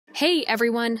Hey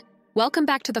everyone, welcome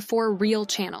back to the For Real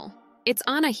channel. It's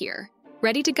Anna here,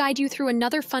 ready to guide you through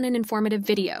another fun and informative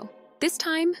video. This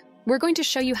time, we're going to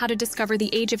show you how to discover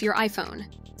the age of your iPhone.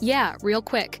 Yeah, real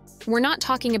quick, we're not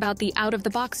talking about the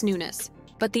out-of-the-box newness,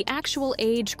 but the actual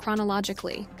age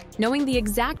chronologically. Knowing the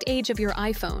exact age of your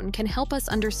iPhone can help us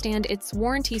understand its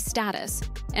warranty status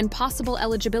and possible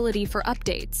eligibility for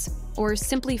updates, or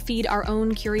simply feed our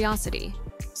own curiosity.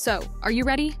 So, are you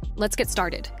ready? Let's get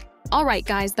started. Alright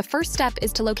guys, the first step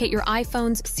is to locate your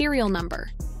iPhone's serial number.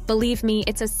 Believe me,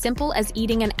 it's as simple as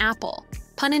eating an apple.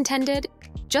 Pun intended.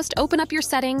 Just open up your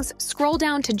settings, scroll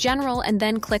down to General, and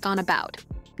then click on About.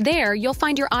 There, you'll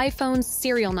find your iPhone's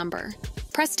serial number.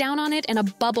 Press down on it and a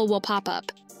bubble will pop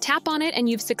up. Tap on it and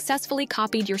you've successfully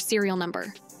copied your serial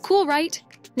number. Cool, right?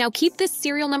 Now keep this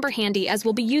serial number handy as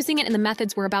we'll be using it in the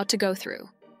methods we're about to go through.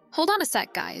 Hold on a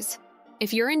sec, guys.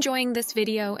 If you're enjoying this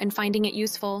video and finding it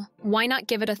useful, why not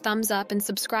give it a thumbs up and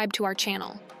subscribe to our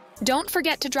channel? Don't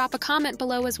forget to drop a comment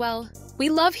below as well. We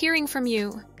love hearing from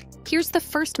you. Here's the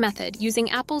first method,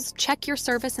 using Apple's Check Your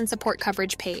Service and Support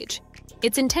Coverage page.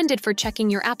 It's intended for checking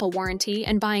your Apple warranty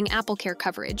and buying AppleCare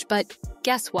coverage, but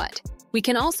guess what? We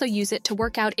can also use it to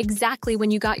work out exactly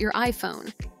when you got your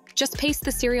iPhone. Just paste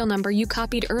the serial number you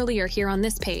copied earlier here on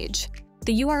this page.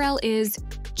 The URL is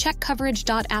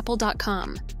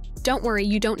checkcoverage.apple.com. Don't worry,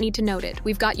 you don't need to note it.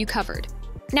 We've got you covered.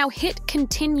 Now hit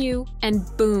Continue and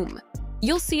boom!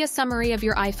 You'll see a summary of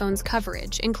your iPhone's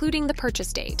coverage, including the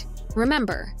purchase date.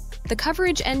 Remember, the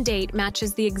coverage end date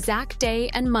matches the exact day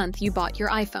and month you bought your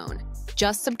iPhone.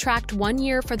 Just subtract 1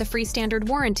 year for the free standard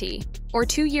warranty, or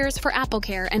 2 years for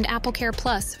AppleCare and AppleCare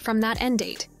Plus from that end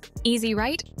date. Easy,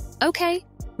 right? Okay,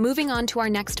 moving on to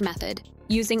our next method,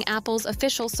 using Apple's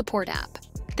official support app.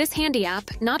 This handy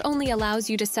app not only allows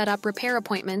you to set up repair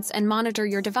appointments and monitor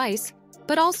your device,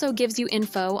 but also gives you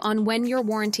info on when your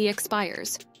warranty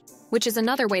expires, which is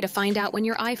another way to find out when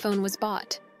your iPhone was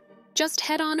bought. Just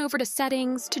head on over to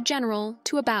Settings, to General,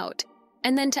 to About,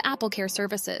 and then to AppleCare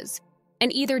Services,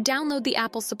 and either download the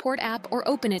Apple Support app or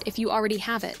open it if you already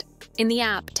have it. In the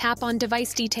app, tap on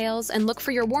Device Details and look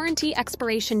for your warranty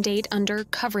expiration date under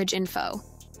Coverage Info.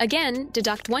 Again,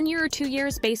 deduct 1 year or 2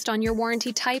 years based on your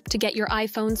warranty type to get your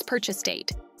iPhone's purchase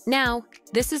date. Now,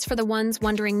 this is for the ones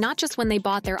wondering not just when they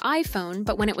bought their iPhone,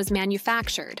 but when it was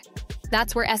manufactured.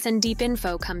 That's where SN Deep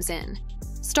Info comes in.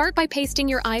 Start by pasting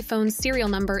your iPhone's serial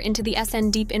number into the SN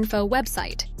Deep Info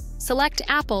website. Select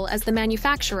Apple as the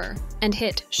manufacturer and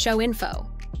hit Show Info.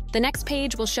 The next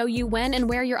page will show you when and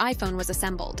where your iPhone was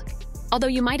assembled. Although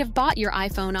you might have bought your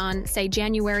iPhone on, say,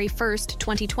 January 1st,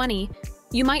 2020,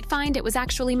 you might find it was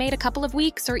actually made a couple of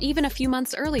weeks or even a few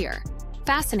months earlier.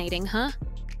 Fascinating, huh?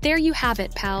 There you have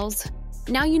it, pals.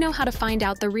 Now you know how to find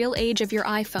out the real age of your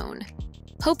iPhone.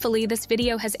 Hopefully, this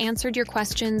video has answered your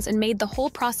questions and made the whole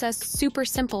process super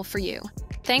simple for you.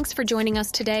 Thanks for joining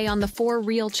us today on the For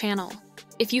Real channel.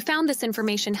 If you found this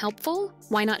information helpful,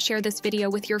 why not share this video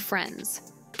with your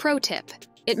friends? Pro tip,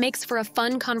 it makes for a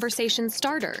fun conversation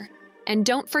starter. And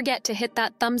don't forget to hit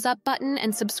that thumbs up button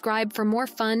and subscribe for more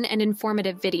fun and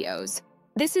informative videos.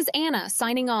 This is Anna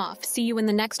signing off. See you in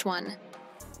the next one.